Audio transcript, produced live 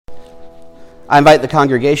I invite the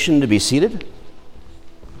congregation to be seated.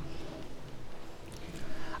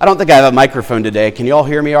 I don't think I have a microphone today. Can you all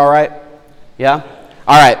hear me all right? Yeah?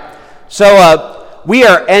 All right. So we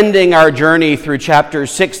are ending our journey through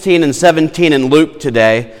chapters 16 and 17 in Luke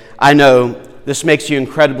today. I know this makes you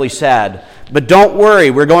incredibly sad. But don't worry,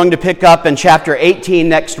 we're going to pick up in chapter 18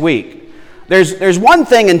 next week. There's one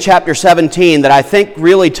thing in chapter 17 that I think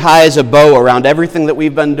really ties a bow around everything that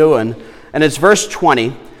we've been doing, and it's verse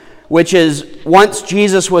 20, which is, once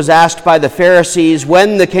Jesus was asked by the Pharisees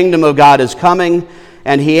when the kingdom of God is coming,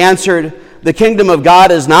 and he answered, "The kingdom of God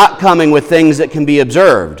is not coming with things that can be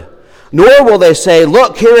observed, nor will they say,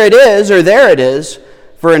 'Look, here it is,' or 'There it is,'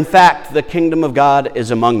 for in fact the kingdom of God is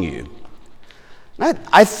among you."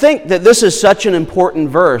 I think that this is such an important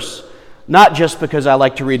verse, not just because I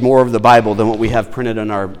like to read more of the Bible than what we have printed in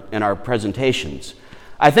our presentations.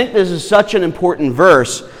 I think this is such an important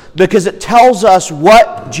verse because it tells us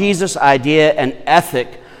what Jesus' idea and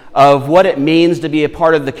ethic of what it means to be a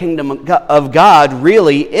part of the kingdom of God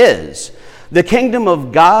really is. The kingdom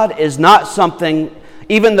of God is not something,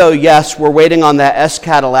 even though, yes, we're waiting on that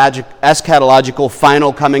eschatological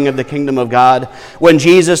final coming of the kingdom of God, when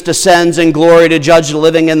Jesus descends in glory to judge the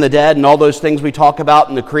living and the dead and all those things we talk about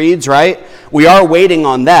in the creeds, right? We are waiting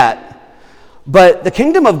on that. But the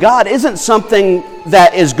kingdom of God isn't something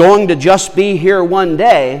that is going to just be here one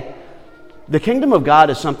day. The kingdom of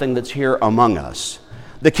God is something that's here among us.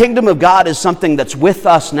 The kingdom of God is something that's with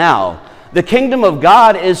us now. The kingdom of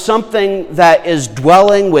God is something that is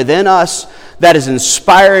dwelling within us, that is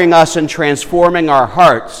inspiring us and transforming our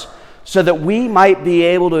hearts so that we might be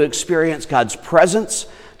able to experience God's presence,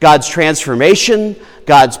 God's transformation,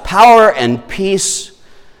 God's power and peace,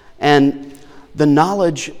 and the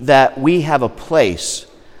knowledge that we have a place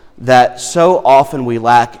that so often we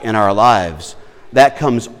lack in our lives that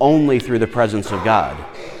comes only through the presence of God.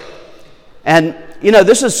 And,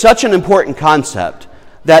 this is such an important concept,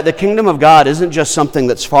 that the kingdom of God isn't just something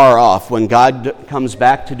that's far off when God comes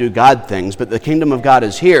back to do God things, but the kingdom of God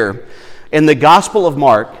is here. In the Gospel of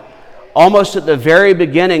Mark, almost at the very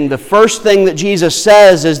beginning, the first thing that Jesus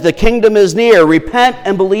says is, "The kingdom is near, repent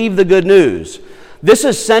and believe the good news." This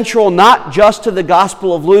is central not just to the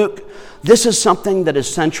Gospel of Luke, this is something that is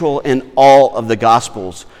central in all of the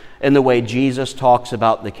Gospels in the way Jesus talks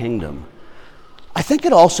about the kingdom. I think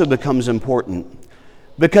it also becomes important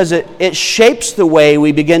because it shapes the way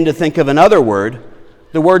we begin to think of another word,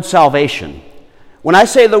 the word salvation. When I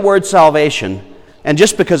say the word salvation, and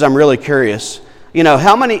just because I'm really curious,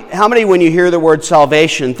 how many when you hear the word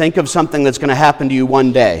salvation think of something that's going to happen to you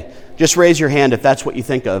one day? Just raise your hand if that's what you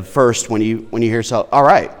think of first when you hear salvation. All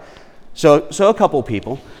right. So a couple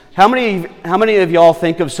people. How many of y'all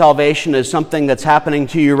think of salvation as something that's happening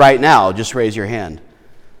to you right now? Just raise your hand.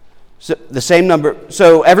 So the same number.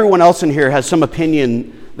 So everyone else in here has some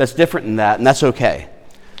opinion that's different than that, and that's okay.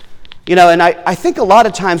 And I think a lot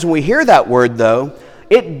of times when we hear that word, though,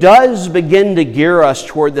 it does begin to gear us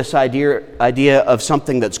toward this idea of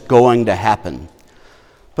something that's going to happen.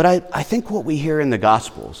 But I think what we hear in the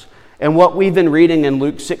Gospels and what we've been reading in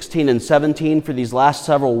Luke 16 and 17 for these last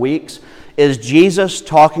several weeks is Jesus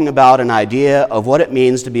talking about an idea of what it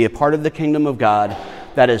means to be a part of the kingdom of God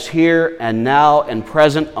that is here and now and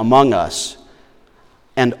present among us.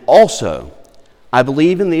 And also, I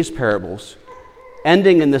believe in these parables,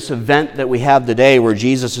 ending in this event that we have today where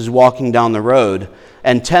Jesus is walking down the road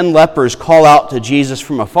and 10 lepers call out to Jesus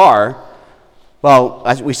from afar. Well,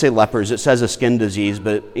 as we say lepers, it says a skin disease,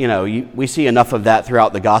 but we see enough of that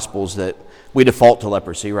throughout the Gospels that we default to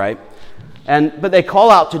leprosy, right? But they call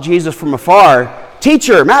out to Jesus from afar,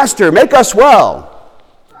 "Teacher, Master, make us well."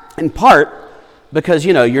 In part because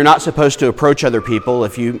you're not supposed to approach other people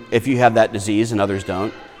if you have that disease and others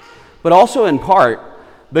don't. But also in part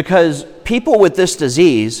because people with this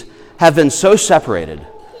disease have been so separated,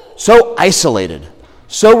 so isolated,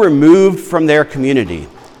 so removed from their community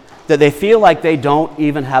that they feel like they don't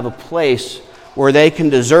even have a place where they can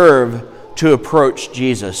deserve to approach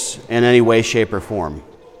Jesus in any way, shape, or form.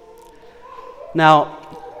 Now,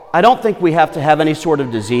 I don't think we have to have any sort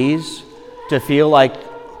of disease to feel like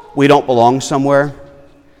we don't belong somewhere.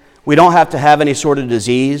 We don't have to have any sort of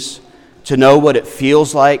disease to know what it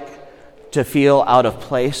feels like to feel out of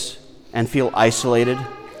place and feel isolated.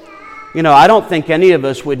 I don't think any of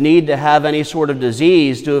us would need to have any sort of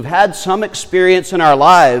disease to have had some experience in our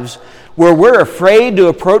lives where we're afraid to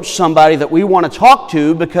approach somebody that we want to talk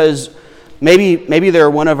to because maybe they're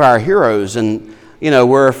one of our heroes and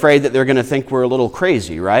we're afraid that they're going to think we're a little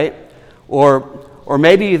crazy, right? Or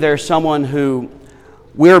maybe there's someone who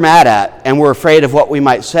we're mad at and we're afraid of what we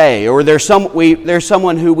might say, or there's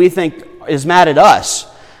someone who we think is mad at us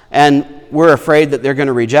and we're afraid that they're going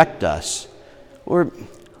to reject us.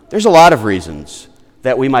 There's a lot of reasons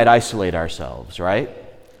that we might isolate ourselves, right?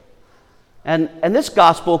 And this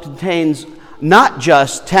gospel contains not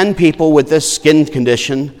just 10 people with this skin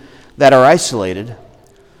condition that are isolated,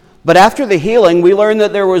 but after the healing, we learn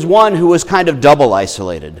that there was one who was kind of double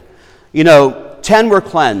isolated. 10 were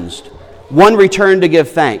cleansed. One returned to give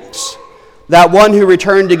thanks. That one who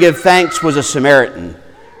returned to give thanks was a Samaritan,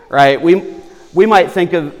 right? We might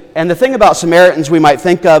think of, and the thing about Samaritans we might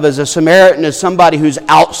think of as a Samaritan is somebody who's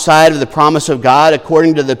outside of the promise of God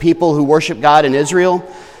according to the people who worship God in Israel.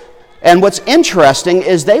 And what's interesting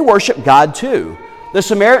is they worship God too. The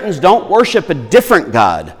Samaritans don't worship a different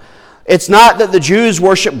God. It's not that the Jews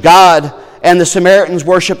worship God and the Samaritans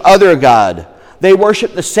worship other God. They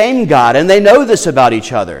worship the same God, and they know this about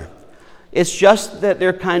each other. It's just that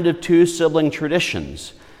they're kind of two sibling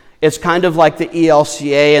traditions. It's kind of like the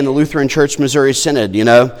ELCA and the Lutheran Church Missouri Synod,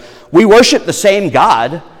 We worship the same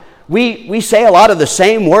God. We say a lot of the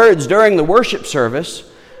same words during the worship service.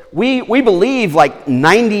 We believe like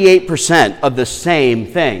 98% of the same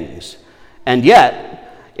things. And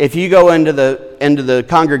yet, if you go into the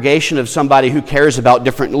congregation of somebody who cares about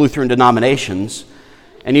different Lutheran denominations,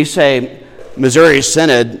 and you say, Missouri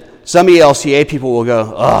Synod, some ELCA people will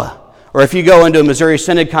go, ugh. Or if you go into a Missouri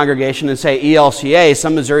Synod congregation and say ELCA,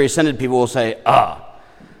 some Missouri Synod people will say, ugh.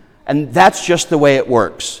 And that's just the way it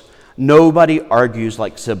works. Nobody argues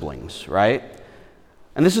like siblings, right?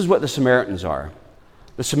 And this is what the Samaritans are.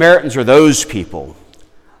 The Samaritans are those people,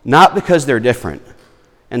 not because they're different,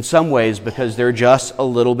 in some ways because they're just a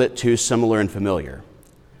little bit too similar and familiar.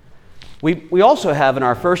 We also have in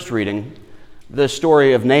our first reading the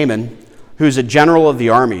story of Naaman, who's a general of the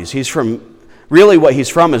armies. What he's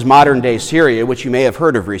from is modern-day Syria, which you may have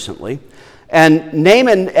heard of recently. And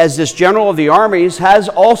Naaman, as this general of the armies, has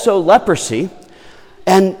also leprosy.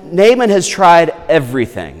 And Naaman has tried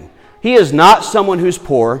everything. He is not someone who's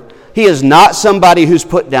poor. He is not somebody who's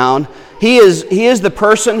put down. He is the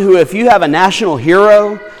person who, if you have a national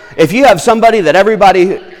hero, if you have somebody that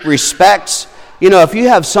everybody respects, if you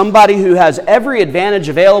have somebody who has every advantage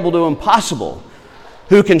available to him possible,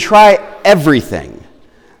 who can try everything,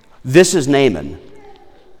 this is Naaman.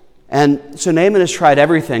 And so Naaman has tried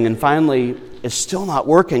everything, and finally it's still not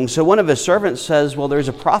working. So one of his servants says, well, there's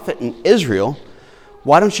a prophet in Israel.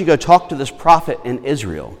 Why don't you go talk to this prophet in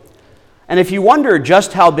Israel? And if you wonder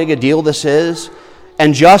just how big a deal this is,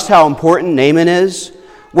 and just how important Naaman is,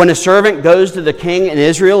 when a servant goes to the king in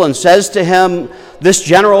Israel and says to him, this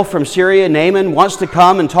general from Syria, Naaman, wants to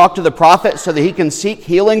come and talk to the prophet so that he can seek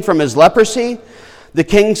healing from his leprosy, the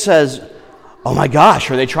king says, oh my gosh,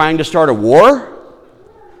 are they trying to start a war?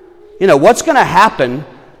 What's going to happen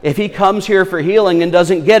if he comes here for healing and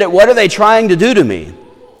doesn't get it? What are they trying to do to me?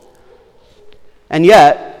 And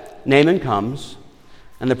yet, Naaman comes,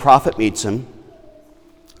 and the prophet meets him,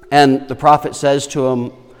 and the prophet says to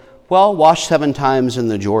him, well, wash 7 times in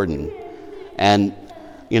the Jordan, and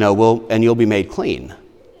you'll be made clean.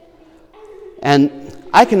 And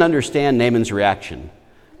I can understand Naaman's reaction,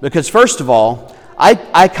 because first of all,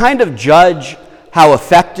 I kind of judge how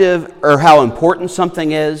effective or how important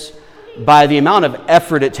something is by the amount of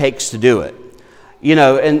effort it takes to do it.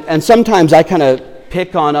 And sometimes I kind of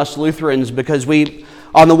pick on us Lutherans because we,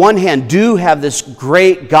 on the one hand, do have this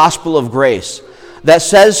great gospel of grace that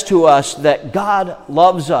says to us that God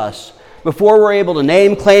loves us. Before we're able to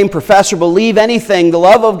name, claim, profess, or believe anything, the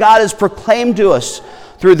love of God is proclaimed to us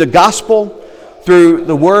through the gospel, through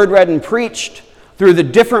the word read and preached, through the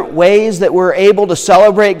different ways that we're able to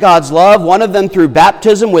celebrate God's love, one of them through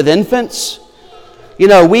baptism with infants.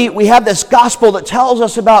 We have this gospel that tells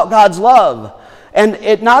us about God's love. And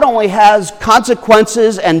it not only has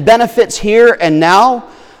consequences and benefits here and now,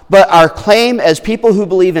 but our claim as people who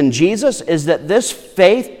believe in Jesus is that this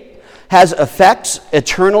faith has effects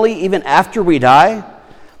eternally even after we die.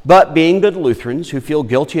 But being good Lutherans who feel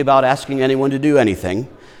guilty about asking anyone to do anything,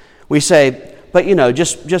 we say, but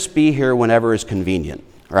just be here whenever is convenient,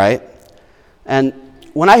 right? And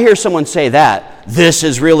when I hear someone say that, this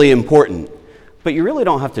is really important, but you really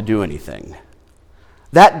don't have to do anything.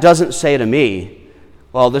 That doesn't say to me,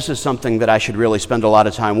 well, this is something that I should really spend a lot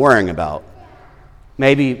of time worrying about.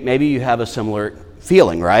 Maybe you have a similar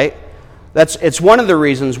feeling, right? It's one of the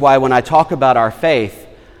reasons why when I talk about our faith,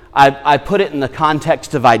 I put it in the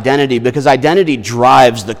context of identity, because identity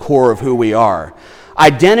drives the core of who we are.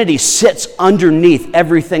 Identity sits underneath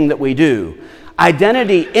everything that we do.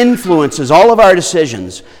 Identity influences all of our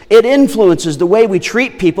decisions. It influences the way we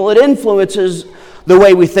treat people. It influences the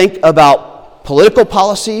way we think about political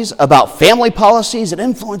policies, about family policies. It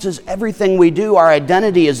influences everything we do. Our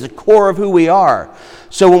identity is the core of who we are.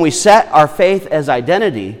 So when we set our faith as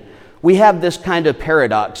identity, we have this kind of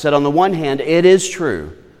paradox that on the one hand, it is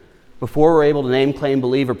true. Before we're able to name, claim,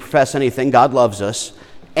 believe, or profess anything, God loves us.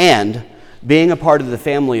 And being a part of the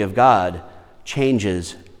family of God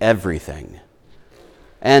changes everything.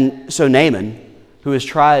 And so Naaman, who has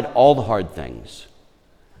tried all the hard things,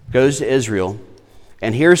 goes to Israel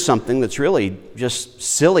and hears something that's really just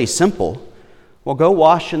silly, simple. Well, go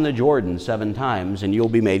wash in the Jordan 7 times and you'll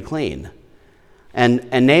be made clean. And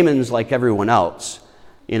Naaman's like everyone else.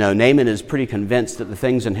 You know, Naaman is pretty convinced that the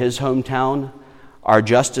things in his hometown are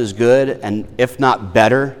just as good and if not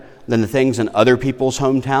better than the things in other people's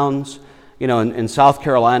hometowns. You know, in South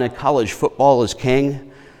Carolina, college football is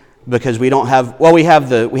king because we don't have, well, we have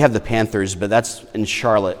the Panthers, but that's in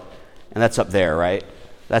Charlotte and that's up there, right?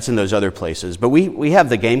 That's in those other places. But we have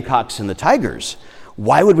the Gamecocks and the Tigers.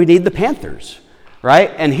 Why would we need the Panthers,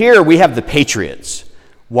 right? And here we have the Patriots.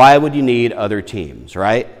 Why would you need other teams,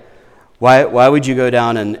 right? Why would you go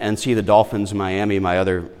down and see the Dolphins, Miami,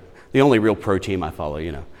 the only real pro team I follow,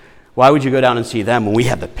 you know? Why would you go down and see them when we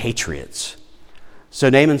have the Patriots? So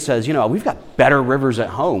Naaman says, you know, we've got better rivers at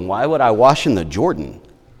home. Why would I wash in the Jordan?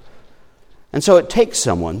 And so it takes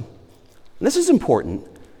someone, and this is important,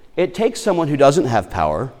 it takes someone who doesn't have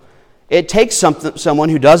power. It takes someone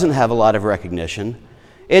who doesn't have a lot of recognition.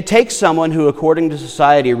 It takes someone who, according to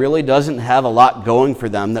society, really doesn't have a lot going for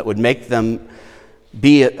them that would make them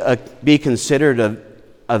be considered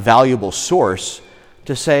a valuable source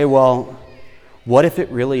to say, well, what if it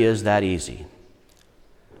really is that easy?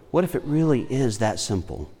 What if it really is that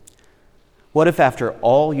simple? What if after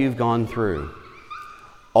all you've gone through,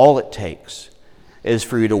 all it takes is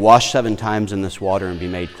for you to wash 7 times in this water and be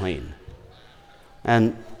made clean?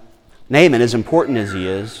 And Naaman, as important as he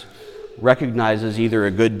is, recognizes either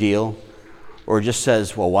a good deal or just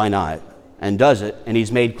says, well, why not? And does it, and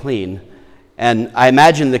he's made clean. And I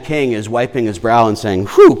imagine the king is wiping his brow and saying,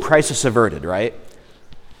 whew, crisis averted, right?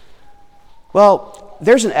 Well,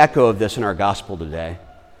 there's an echo of this in our gospel today,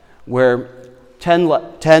 where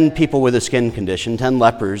 10 people with a skin condition, 10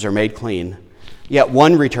 lepers are made clean, yet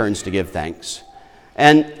one returns to give thanks.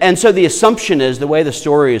 And so the assumption is, the way the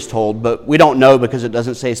story is told, but we don't know because it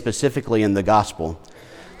doesn't say specifically in the gospel,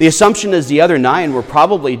 the assumption is the other 9 were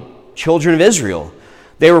probably children of Israel.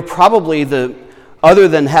 They were probably other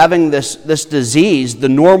than having this disease, the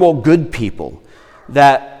normal good people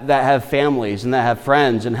that have families and that have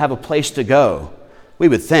friends and have a place to go, we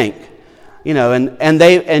would think. You know,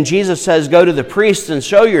 and Jesus says, go to the priest and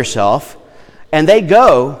show yourself. And they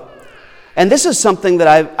go. And this is something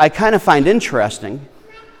that I kind of find interesting.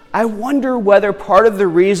 I wonder whether part of the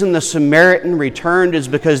reason the Samaritan returned is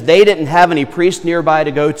because they didn't have any priest nearby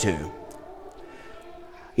to go to.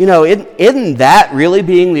 You know, isn't that really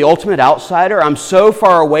being the ultimate outsider? I'm so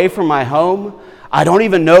far away from my home, I don't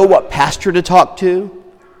even know what pastor to talk to.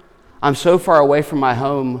 I'm so far away from my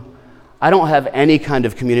home, I don't have any kind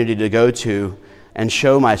of community to go to and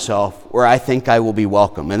show myself where I think I will be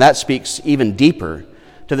welcome. And that speaks even deeper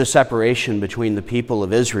to the separation between the people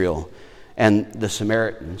of Israel and the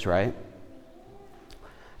Samaritans, right?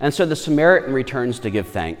 And so the Samaritan returns to give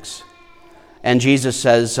thanks. And Jesus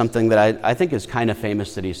says something that I think is kind of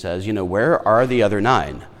famous that he says, you know, where are the other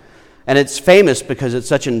 9? And it's famous because it's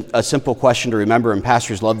such a simple question to remember, and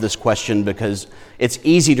pastors love this question because it's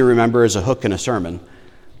easy to remember as a hook in a sermon.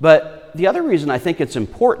 But the other reason I think it's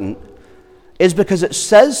important is because it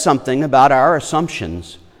says something about our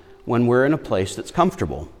assumptions when we're in a place that's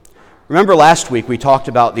comfortable. Remember last week we talked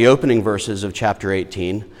about the opening verses of chapter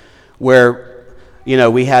 18 where, you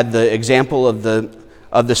know, we had the example of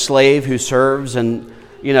the slave who serves, and,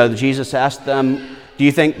 you know, Jesus asked them, do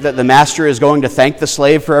you think that the master is going to thank the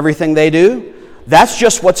slave for everything they do? That's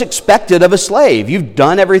just what's expected of a slave. You've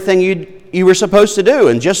done everything you were supposed to do,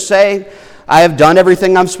 and just say, I have done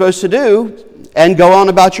everything I'm supposed to do, and go on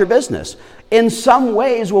about your business. In some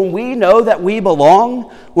ways, when we know that we belong,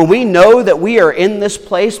 when we know that we are in this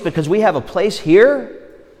place because we have a place here,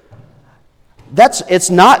 it's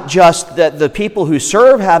not just that the people who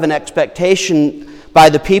serve have an expectation by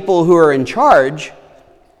the people who are in charge,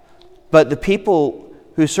 but the people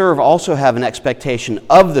who serve also have an expectation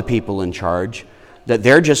of the people in charge that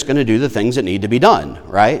they're just going to do the things that need to be done,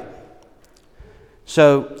 right?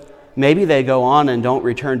 So maybe they go on and don't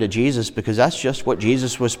return to Jesus because that's just what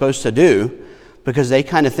Jesus was supposed to do, because they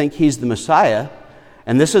kind of think he's the Messiah,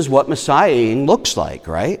 and this is what Messiahing looks like,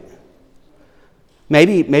 right?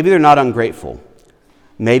 Maybe they're not ungrateful.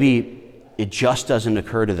 Maybe it just doesn't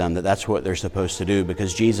occur to them that that's what they're supposed to do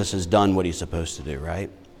because Jesus has done what he's supposed to do, right?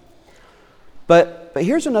 But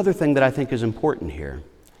here's another thing that I think is important here,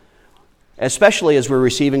 especially as we're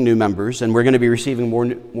receiving new members, and we're going to be receiving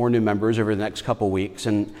more new members over the next couple weeks.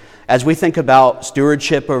 And as we think about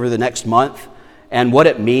stewardship over the next month and what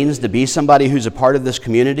it means to be somebody who's a part of this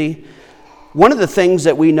community, one of the things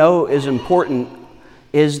that we know is important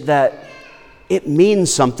is that it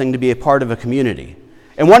means something to be a part of a community.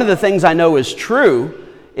 And one of the things I know is true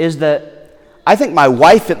is that I think my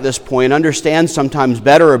wife at this point understands sometimes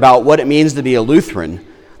better about what it means to be a Lutheran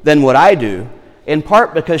than what I do, in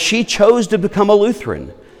part because she chose to become a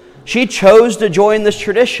Lutheran. She chose to join this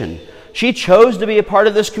tradition. She chose to be a part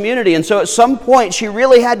of this community. And so at some point she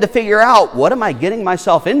really had to figure out, what am I getting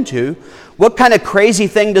myself into? What kind of crazy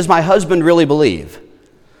thing does my husband really believe?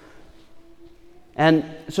 And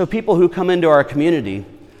so people who come into our community,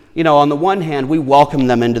 on the one hand, we welcome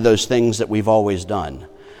them into those things that we've always done.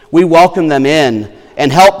 We welcome them in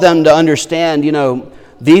and help them to understand,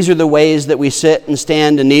 these are the ways that we sit and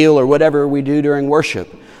stand and kneel or whatever we do during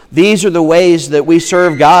worship. These are the ways that we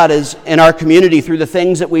serve God as in our community through the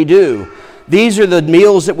things that we do. These are the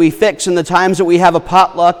meals that we fix and the times that we have a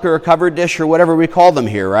potluck or a covered dish or whatever we call them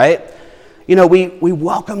here, right? We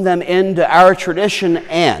welcome them into our tradition,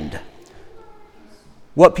 and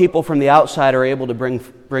what people from the outside are able to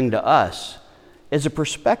bring to us is a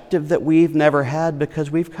perspective that we've never had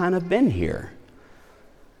because we've kind of been here.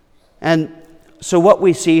 And so what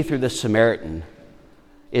we see through the Samaritan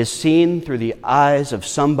is seen through the eyes of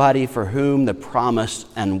somebody for whom the promise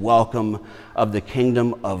and welcome of the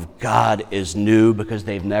kingdom of God is new because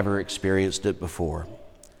they've never experienced it before.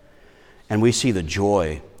 And we see the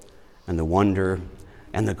joy and the wonder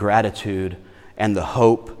and the gratitude and the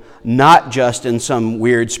hope, not just in some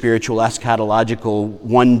weird spiritual eschatological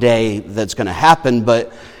one day that's going to happen,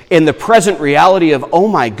 but in the present reality of, oh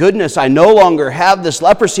my goodness, I no longer have this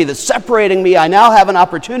leprosy that's separating me. I now have an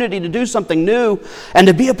opportunity to do something new and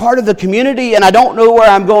to be a part of the community, and I don't know where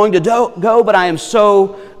I'm going to go, but I am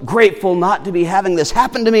so grateful not to be having this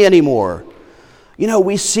happen to me anymore.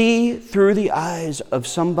 We see through the eyes of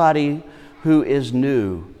somebody who is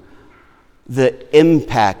new the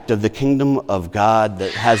impact of the kingdom of God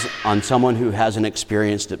that has on someone who hasn't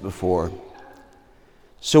experienced it before.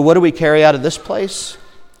 So what do we carry out of this place?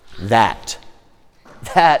 That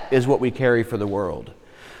is what we carry for the world.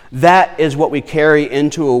 That is what we carry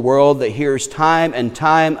into a world that hears time and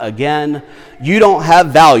time again, you don't have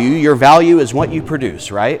value, your value is what you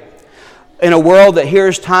produce, right? In a world that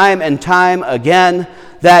hears time and time again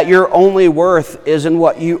that your only worth is in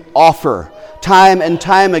what you offer. Time and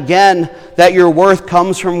time again that your worth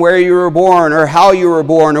comes from where you were born or how you were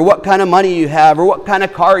born or what kind of money you have or what kind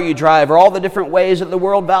of car you drive or all the different ways that the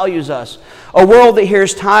world values us. A world that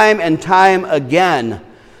hears time and time again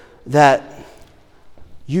that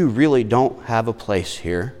you really don't have a place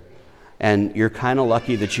here and you're kind of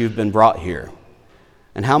lucky that you've been brought here.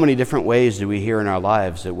 And how many different ways do we hear in our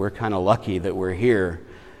lives that we're kind of lucky that we're here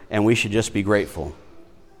and we should just be grateful?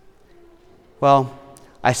 Well,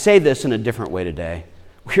 I say this in a different way today.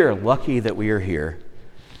 We are lucky that we are here,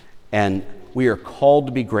 and we are called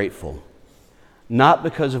to be grateful, not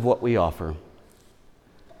because of what we offer,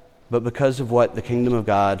 but because of what the kingdom of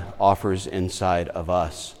God offers inside of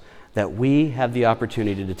us, that we have the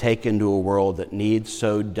opportunity to take into a world that needs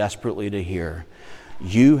so desperately to hear,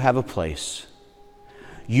 you have a place.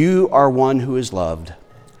 You are one who is loved,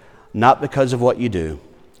 not because of what you do,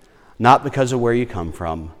 not because of where you come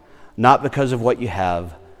from, not because of what you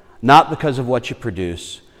have, not because of what you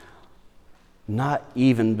produce, not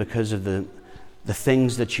even because of the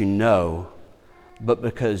things that you know, but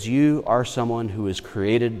because you are someone who is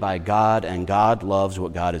created by God and God loves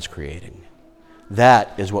what God is creating.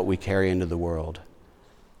 That is what we carry into the world.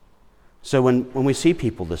 So when we see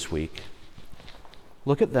people this week,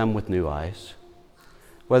 look at them with new eyes.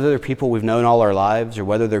 Whether they're people we've known all our lives or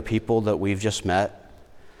whether they're people that we've just met,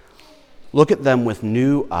 look at them with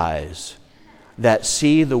new eyes that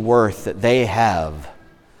see the worth that they have,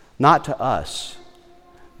 not to us,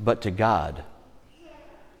 but to God.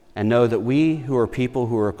 And know that we who are people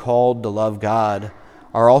who are called to love God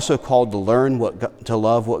are also called to learn to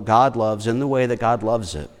love what God loves in the way that God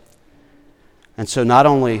loves it. And so not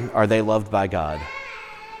only are they loved by God,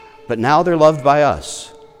 but now they're loved by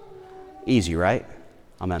us. Easy, right?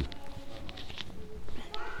 Amen.